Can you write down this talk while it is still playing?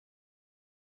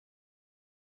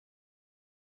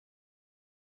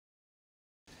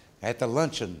at the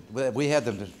luncheon, we had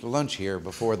them to lunch here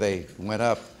before they went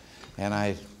up,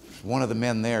 and one of the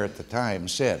men there at the time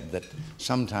said that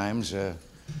sometimes a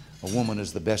woman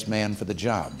is the best man for the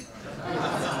job.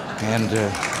 And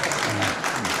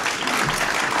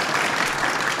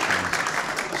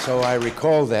so I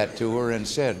recalled that to her and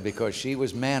said, because she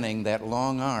was manning that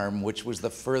long arm, which was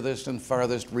the furthest and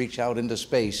farthest reach out into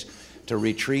space to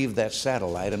retrieve that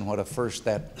satellite, and what a first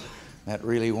that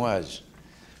really was.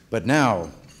 But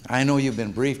now, I know you've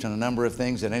been briefed on a number of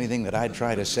things, and anything that I'd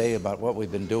try to say about what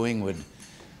we've been doing would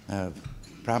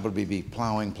probably be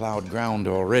plowed ground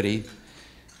already.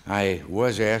 I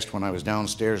was asked when I was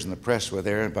downstairs in the press with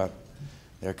her about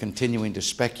they're continuing to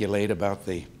speculate about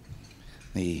the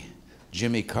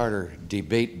Jimmy Carter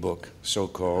debate book,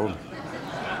 so-called,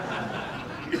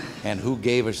 and who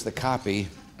gave us the copy.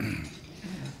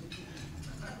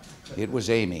 It was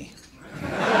Amy.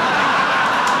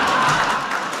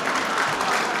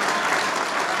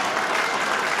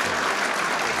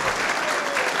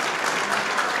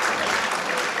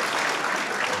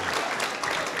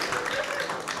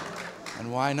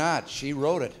 And why not? She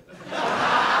wrote it.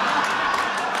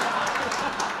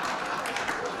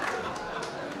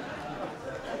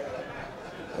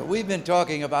 But we've been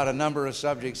talking about a number of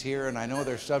subjects here, and I know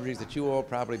there's subjects that you all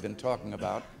probably been talking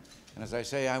about. And as I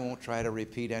say, I won't try to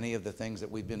repeat any of the things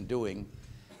that we've been doing,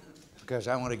 because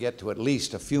I want to get to at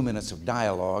least a few minutes of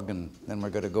dialogue, and then we're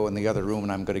going to go in the other room,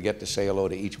 and I'm going to get to say hello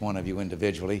to each one of you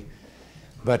individually.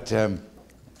 But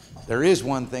there is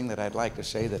one thing that I'd like to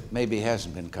say that maybe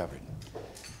hasn't been covered.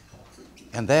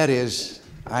 And that is,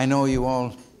 I know you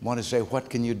all want to say, what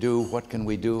can you do? What can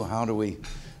we do? How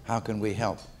can we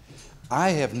help? I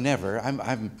have never,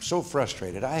 I'm so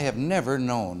frustrated, I have never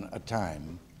known a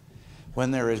time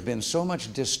when there has been so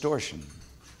much distortion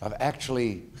of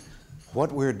actually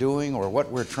what we're doing or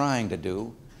what we're trying to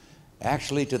do,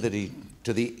 actually to the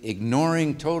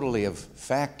ignoring totally of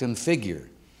fact and figure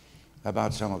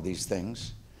about some of these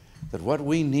things, that what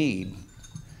we need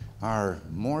are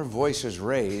more voices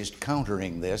raised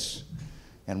countering this.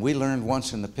 And we learned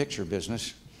once in the picture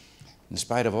business, in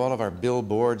spite of all of our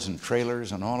billboards and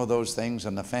trailers and all of those things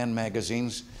and the fan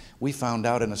magazines, we found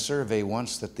out in a survey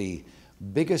once that the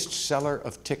biggest seller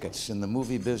of tickets in the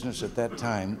movie business at that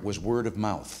time was word of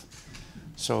mouth.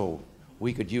 So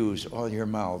we could use all your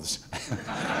mouths.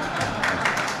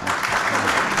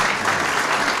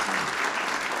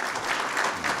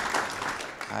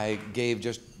 I gave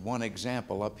just one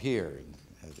example up here.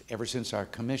 Ever since our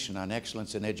Commission on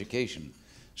Excellence in Education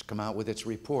has come out with its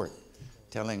report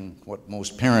telling what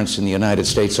most parents in the United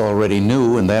States already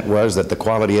knew, and that was that the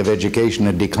quality of education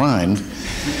had declined.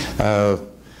 I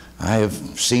have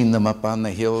seen them up on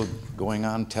the Hill going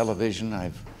on television.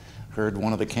 I've heard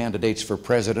one of the candidates for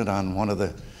president on one of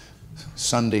the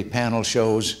Sunday panel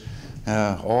shows,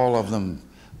 all of them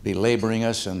belaboring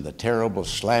us and the terrible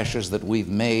slashes that we've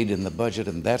made in the budget,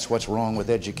 and that's what's wrong with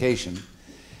education.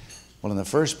 Well, in the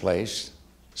first place,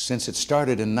 since it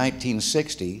started in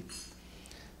 1960,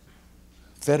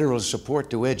 federal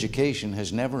support to education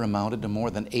has never amounted to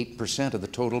more than 8% of the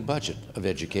total budget of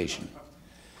education.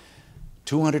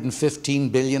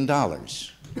 $215 billion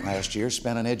last year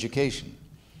spent on education.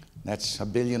 That's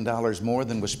 $1 billion more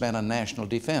than was spent on national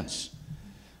defense.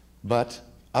 But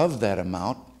of that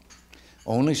amount,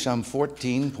 only some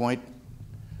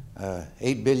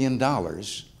 $14.8 billion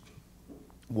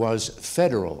was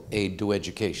federal aid to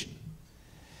education.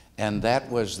 And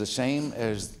that was the same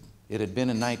as it had been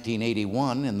in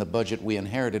 1981 in the budget we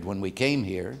inherited when we came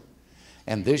here.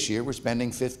 And this year we're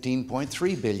spending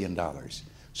 $15.3 billion.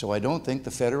 So I don't think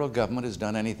the federal government has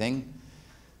done anything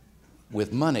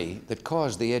with money that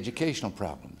caused the educational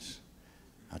problems.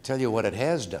 I'll tell you what it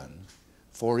has done.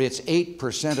 For its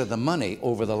 8% of the money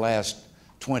over the last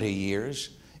 20 years,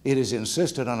 it has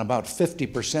insisted on about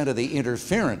 50% of the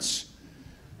interference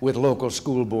with local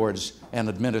school boards and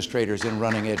administrators in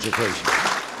running education.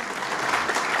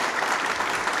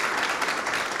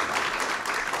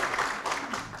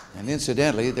 And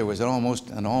incidentally, there was an almost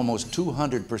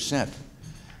 200%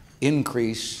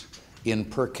 increase in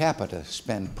per capita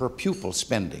spend, per pupil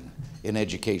spending in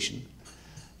education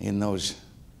in those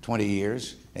 20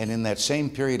 years. And in that same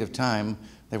period of time,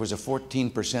 there was a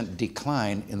 14%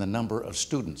 decline in the number of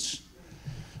students.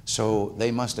 So they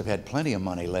must have had plenty of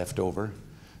money left over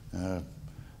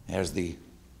as the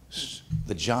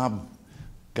job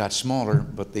got smaller,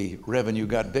 but the revenue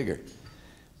got bigger.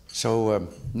 So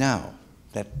now,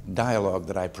 that dialogue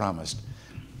that I promised,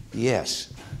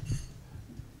 yes.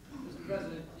 Mr.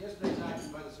 President, yesterday's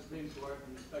action by the Supreme Court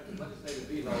in respect to legislative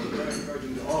veto is very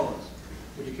encouraging to all of us.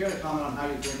 Would you care to comment on how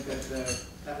you think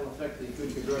that will affect the Food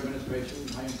and Control Administration, and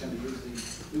how you intend to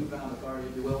use the newfound authority,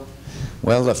 if you will?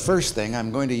 Well, the first thing,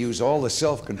 I'm going to use all the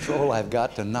self-control I've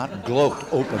got to not gloat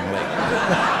openly.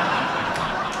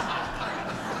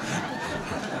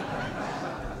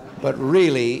 But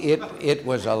really, it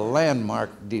was a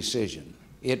landmark decision.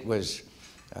 It was,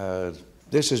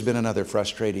 this has been another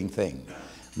frustrating thing.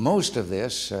 Most of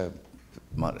this,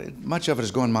 much of it has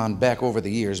gone on back over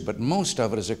the years, but most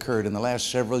of it has occurred in the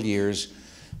last several years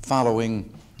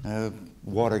following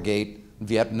Watergate,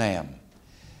 Vietnam.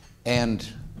 And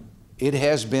it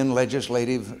has been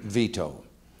legislative veto.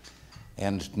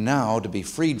 And now to be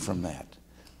freed from that,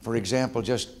 for example,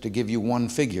 just to give you one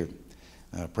figure,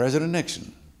 President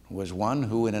Nixon was one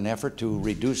who, in an effort to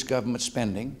reduce government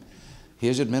spending,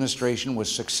 his administration was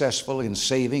successful in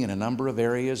saving in a number of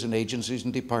areas and agencies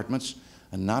and departments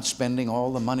and not spending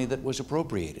all the money that was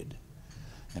appropriated.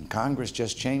 And Congress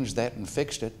just changed that and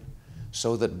fixed it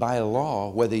so that by law,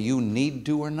 whether you need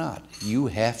to or not, you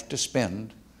have to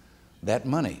spend that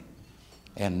money.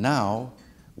 And now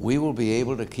we will be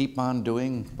able to keep on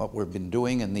doing what we've been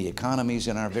doing in the economies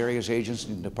in our various agencies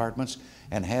and departments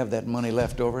and have that money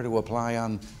left over to apply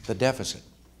on the deficit.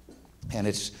 And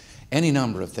it's any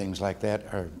number of things like that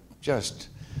are just,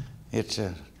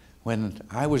 when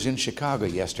I was in Chicago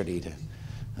yesterday to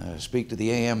speak to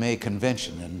the AMA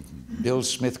convention, and Bill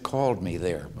Smith called me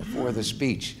there before the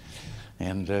speech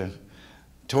and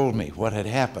told me what had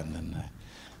happened, and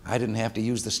I didn't have to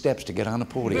use the steps to get on the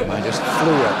podium. I just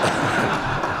flew up.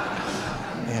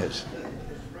 Yes.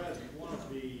 Mr. President, one of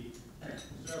the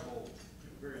several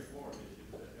very important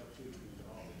issues that helps you to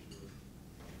office was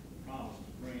the promise to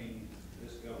bring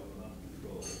this government under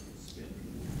control with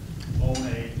spending. On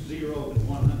a 0 to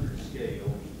 100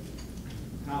 scale,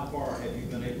 how far have you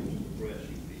been able to progress,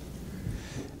 you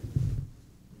feel?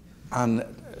 On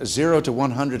 0 to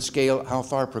 100 scale, how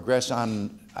far progress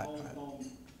on? On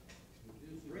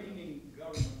bringing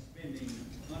government spending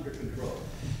under control.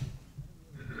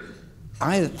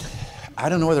 I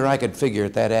don't know whether I could figure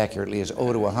it that accurately as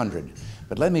 0 to 100,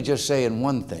 but let me just say in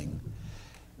one thing.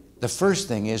 The first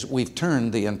thing is we've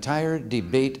turned the entire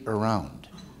debate around.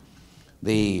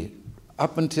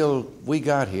 Up until we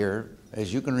got here,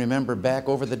 as you can remember back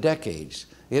over the decades,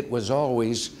 it was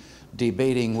always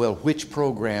debating, well, which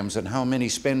programs and how many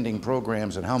spending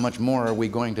programs and how much more are we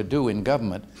going to do in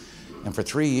government. And for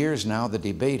 3 years now, the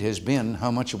debate has been, how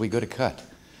much are we going to cut?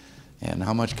 And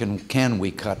how much can we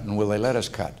cut, and will they let us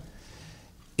cut?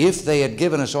 If they had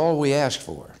given us all we asked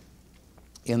for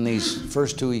in these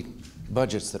first 2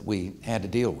 budgets that we had to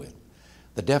deal with,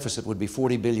 the deficit would be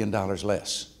 $40 billion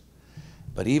less.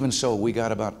 But even so, we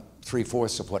got about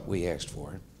 3/4 of what we asked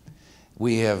for.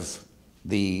 We have,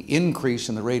 the increase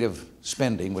in the rate of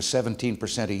spending was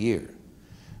 17% a year.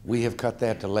 We have cut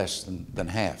that to less than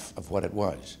half of what it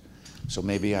was. So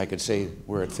maybe I could say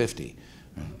we're at 50.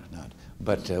 Not.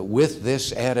 But with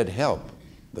this added help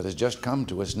that has just come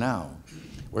to us now,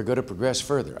 we're going to progress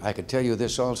further. I could tell you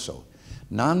this also.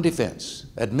 Non-defense,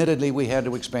 admittedly we had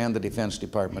to expand the Defense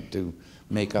Department to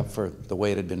make up for the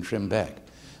way it had been trimmed back.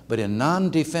 But in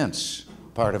non-defense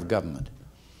part of government,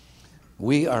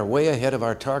 we are way ahead of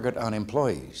our target on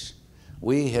employees.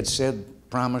 We had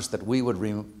promised that we would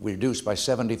reduce by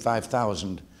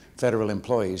 75,000 federal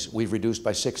employees. We've reduced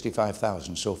by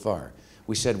 65,000 so far.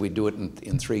 We said we'd do it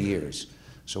in 3 years,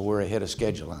 so we're ahead of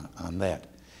schedule on that.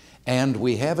 And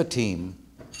we have a team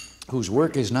whose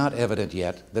work is not evident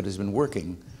yet, that has been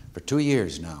working for 2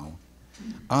 years now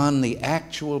on the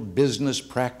actual business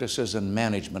practices and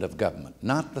management of government,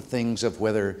 not the things of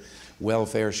whether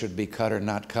welfare should be cut or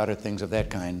not cut or things of that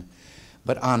kind,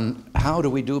 but on how do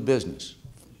we do business.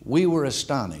 We were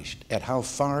astonished at how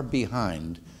far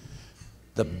behind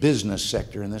the business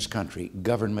sector in this country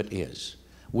government is.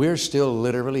 We're still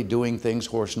literally doing things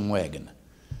horse and wagon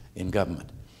in government.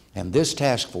 And this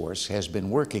task force has been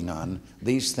working on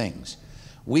these things.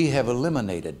 We have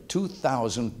eliminated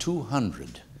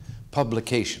 2,200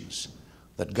 publications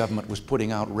that government was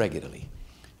putting out regularly.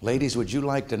 Ladies, would you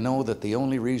like to know that the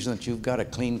only reason that you've got a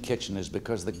clean kitchen is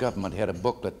because the government had a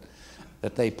booklet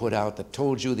that they put out that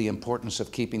told you the importance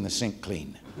of keeping the sink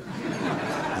clean.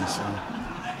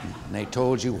 And they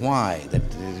told you why, that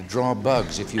it'd draw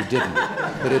bugs if you didn't,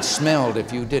 that it smelled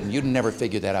if you didn't. You'd never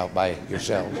figure that out by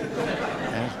yourself. Dr.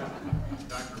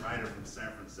 Ryder from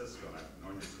San Francisco. I've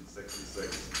known you since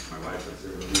 '66. My wife was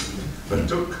here with me. But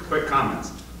 2 quick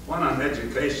comments. One on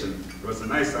education. There was a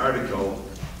nice article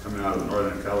coming out of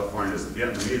Northern California. This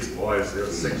Vietnamese boy is there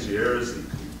 6 years. He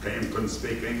came, couldn't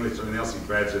speak English, everything else. He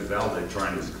graduated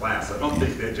valedictorian in his class. I don't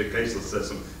think the educational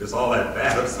system is all that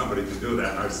bad if somebody can do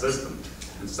that in our system.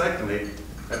 And secondly,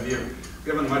 have you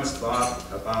given much thought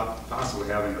about possibly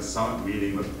having a summit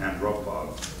meeting with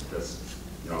Andropov, just,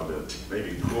 you know, to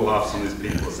maybe cool off some of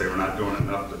these people who say we're not doing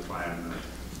enough to try and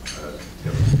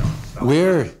stop.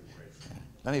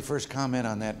 Let me first comment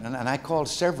on that. And I called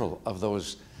several of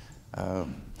those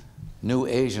new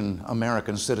Asian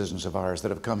American citizens of ours that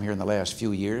have come here in the last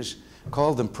few years,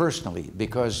 called them personally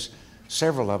because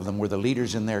several of them were the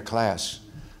leaders in their class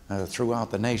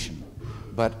throughout the nation.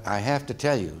 But I have to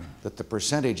tell you that the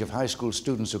percentage of high school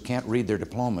students who can't read their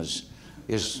diplomas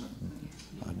is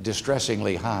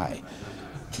distressingly high.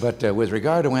 But with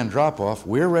regard to Andropov,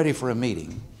 we're ready for a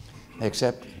meeting,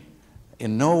 except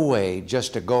in no way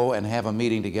just to go and have a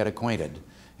meeting to get acquainted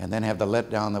and then have the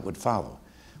letdown that would follow.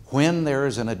 When there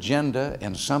is an agenda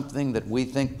and something that we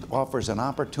think offers an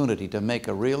opportunity to make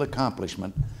a real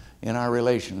accomplishment in our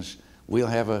relations, we'll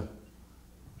have a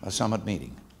summit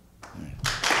meeting.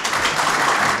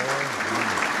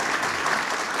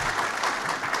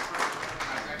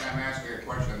 I'm asking a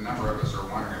question a number of us are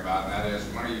wondering about, and that is,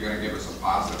 when are you going to give us a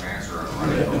positive answer on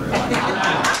running for re-election?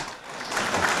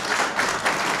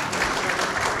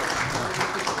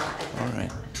 All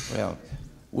right. Well,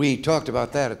 we talked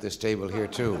about that at this table here,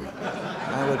 too.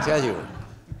 I will tell you,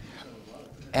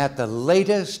 at the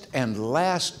latest and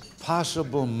last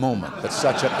possible moment that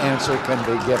such an answer can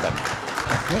be given.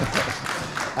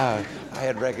 I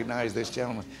had recognized this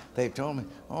gentleman. They've told me,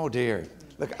 oh, dear.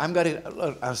 Look,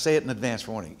 I'll say it in advance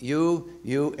warning. You,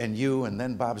 and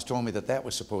then Bob's told me that that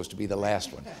was supposed to be the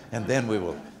last one. And then we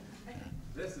will.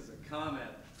 This is a comment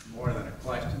more than a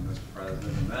question, Mr.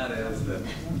 President, and that is that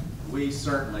we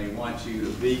certainly want you to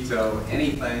veto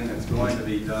anything that's going to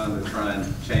be done to try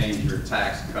and change your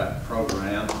tax cut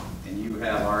program, and you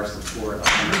have our support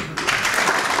 100%.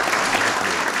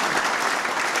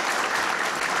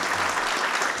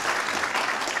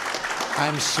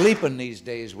 I'm sleeping these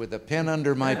days with a pen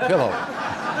under my pillow.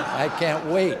 I can't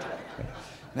wait.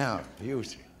 Now, you.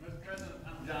 Mr. President,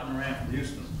 I'm John Moran from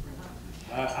Houston.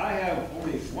 I have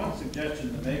only one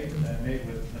suggestion to make that I made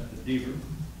with Mr. Deaver,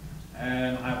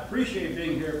 and I appreciate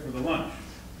being here for the lunch.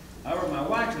 However, my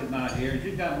wife is not here, and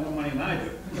she's got more money than I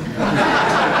do.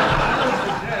 I would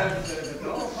suggest that if it's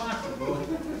all possible,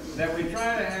 that we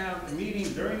try to have a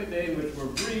meeting during the day which we're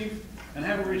brief, and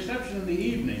have a reception in the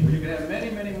evening where you can have many,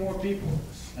 many more people.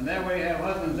 And that way you have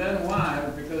husbands and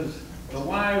wives, because the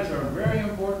wives are a very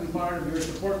important part of your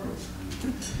support group.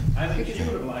 I think she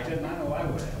would have liked it, and I know I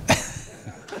would have.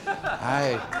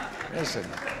 Listen,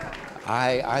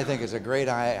 I think it's a great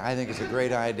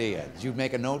idea. Did you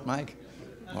make a note, Mike?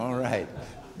 All right.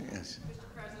 Yes. Mr.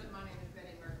 President, my name is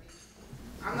Betty Murphy.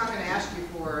 I'm not going to ask you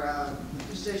for a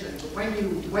decision, but when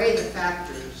you weigh the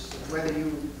factors of whether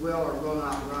you will or will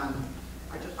not run,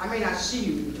 I may not see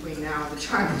you between now and the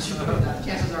time that you vote.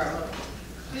 Chances are I will.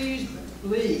 Please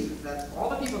believe that all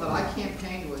the people that I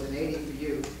campaigned with in 80 for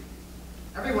you,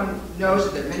 everyone knows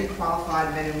that there are many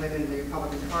qualified men and women in the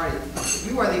Republican Party, but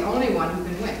you are the only one who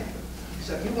can win.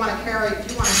 So if you want to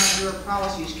have your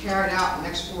policies carried out in the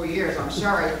next 4 years, I'm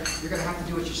sorry, you're going to have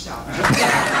to do it yourself.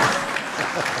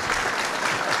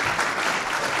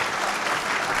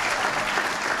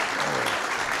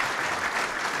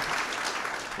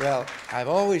 Well, I've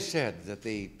always said that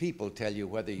the people tell you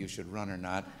whether you should run or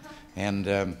not, and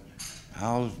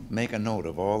I'll make a note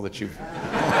of all that you've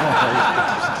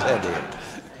said here.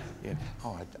 Yeah.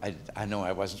 Oh, I know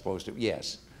I wasn't supposed to.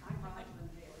 Yes. I'm Rosamond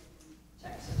Bailey from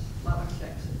Texas, Lubbock,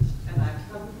 Texas, and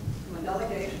I've come from a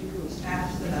delegation who was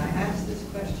asked that I ask this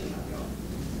question of you.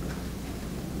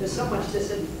 There's so much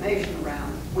disinformation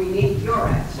around. We need your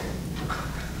answer.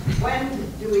 When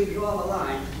do we draw the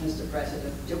line, Mr.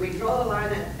 President? Do we draw the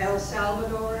line at El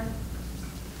Salvador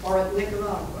or at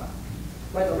Nicaragua,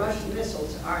 where the Russian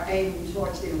missiles are aimed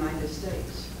towards the United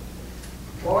States?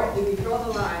 Or do we draw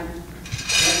the line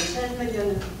when 10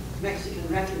 million Mexican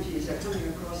refugees are coming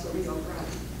across the Rio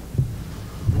Grande?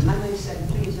 And then they said,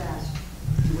 please ask,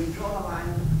 do we draw the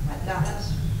line at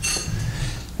Dallas?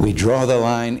 We draw the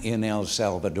line in El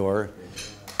Salvador.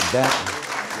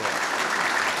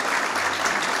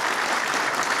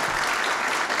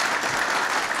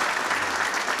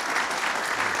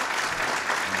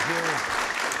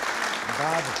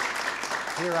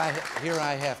 Here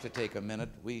I have to take a minute.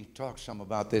 We talked some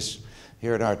about this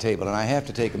here at our table, and I have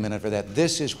to take a minute for that.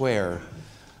 This is where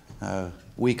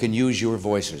we can use your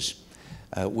voices.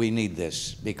 We need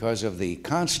this because of the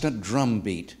constant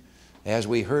drumbeat, as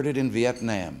we heard it in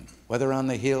Vietnam, whether on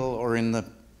the Hill or in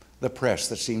the press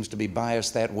that seems to be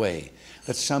biased that way,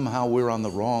 that somehow we're on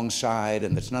the wrong side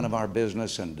and it's none of our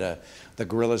business and the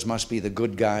guerrillas must be the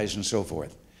good guys and so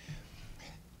forth.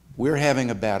 We're having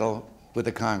a battle with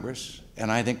the Congress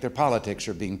And I think their politics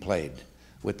are being played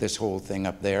with this whole thing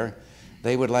up there.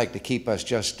 They would like to keep us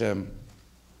just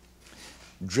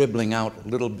dribbling out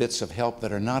little bits of help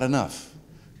that are not enough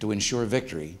to ensure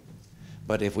victory.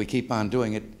 But if we keep on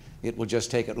doing it, it will just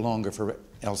take it longer for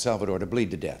El Salvador to bleed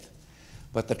to death.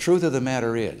 But the truth of the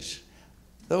matter is,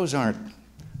 those aren't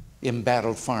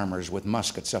embattled farmers with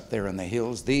muskets up there in the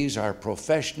hills. These are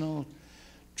professional,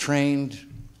 trained,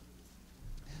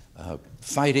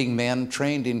 fighting men,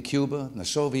 trained in Cuba, in the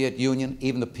Soviet Union.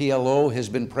 Even the PLO has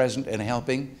been present and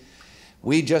helping.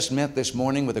 We just met this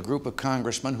morning with a group of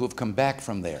congressmen who have come back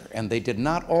from there, and they did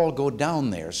not all go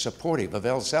down there supportive of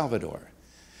El Salvador.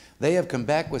 They have come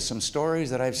back with some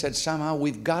stories that I've said somehow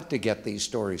we've got to get these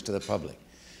stories to the public.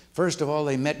 First of all,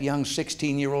 they met young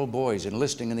 16-year-old boys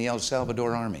enlisting in the El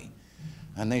Salvador Army.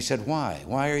 And they said, why?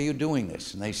 Why are you doing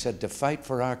this? And they said, to fight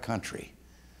for our country.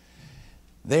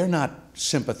 They're not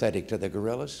sympathetic to the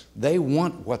guerrillas. They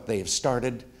want what they've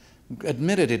started.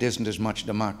 Admitted it isn't as much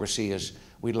democracy as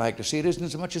we'd like to see. It isn't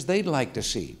as much as they'd like to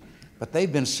see. But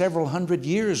they've been several hundred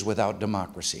years without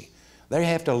democracy. They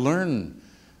have to learn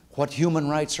what human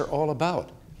rights are all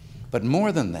about. But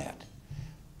more than that,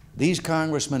 these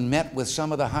congressmen met with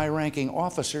some of the high-ranking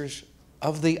officers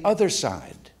of the other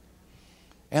side,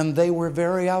 and they were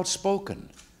very outspoken.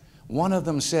 One of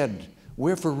them said,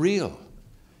 we're for real.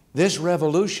 This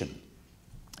revolution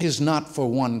is not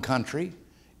for one country,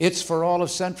 it's for all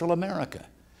of Central America.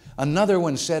 Another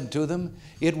one said to them,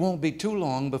 it won't be too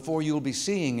long before you'll be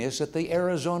seeing us at the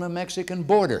Arizona-Mexican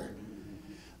border.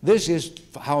 This is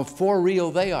how for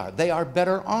real they are. They are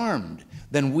better armed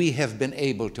than we have been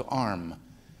able to arm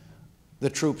the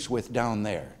troops with down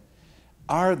there.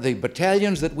 The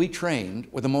battalions that we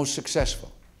trained were the most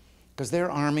successful, because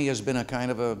their army has been a kind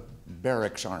of a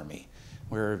barracks army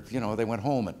where, you know, they went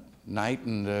home at night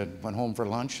and went home for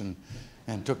lunch and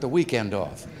took the weekend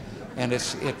off. And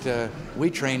we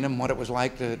trained them what it was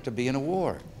like to be in a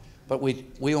war. But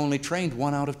we only trained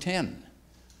 1 out of 10,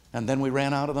 and then we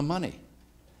ran out of the money.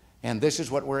 And this is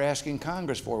what we're asking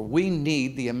Congress for. We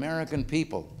need the American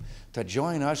people to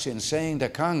join us in saying to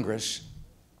Congress,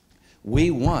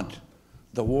 we want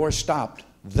the war stopped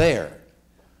there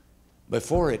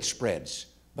before it spreads.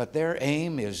 But their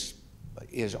aim is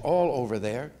all over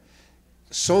there.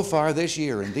 So far this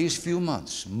year, in these few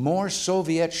months, more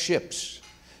Soviet ships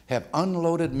have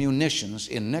unloaded munitions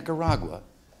in Nicaragua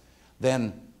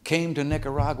than came to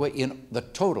Nicaragua in the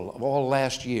total of all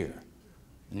last year.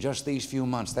 In just these few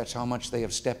months, that's how much they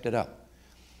have stepped it up.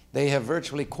 They have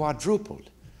virtually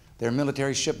quadrupled their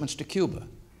military shipments to Cuba,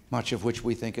 much of which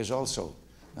we think is also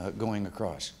going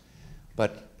across.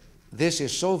 But this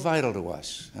is so vital to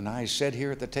us, and I said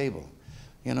here at the table,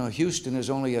 you know, Houston is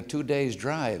only a 2 days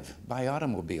drive by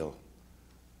automobile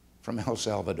from El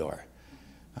Salvador.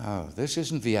 This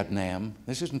isn't Vietnam.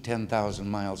 This isn't 10,000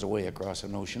 miles away across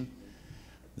an ocean.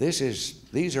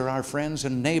 These are our friends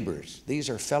and neighbors. These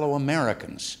are fellow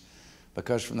Americans,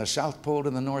 because from the South Pole to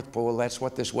the North Pole, that's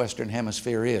what this Western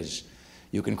Hemisphere is.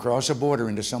 You can cross a border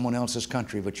into someone else's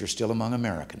country, but you're still among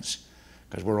Americans,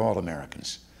 because we're all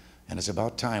Americans. And it's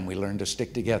about time we learn to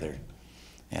stick together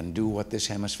and do what this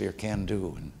hemisphere can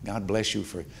do. And God bless you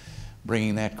for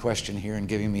bringing that question here and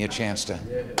giving me a chance to.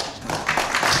 Yeah.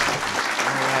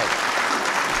 All right.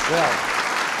 Well,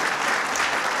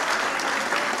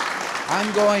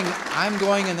 I'm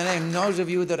going in the name, those of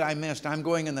you that I missed, I'm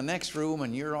going in the next room,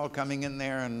 and you're all coming in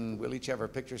there, and we'll each have our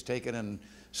pictures taken and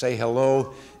say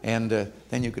hello, and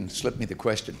then you can slip me the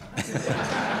question.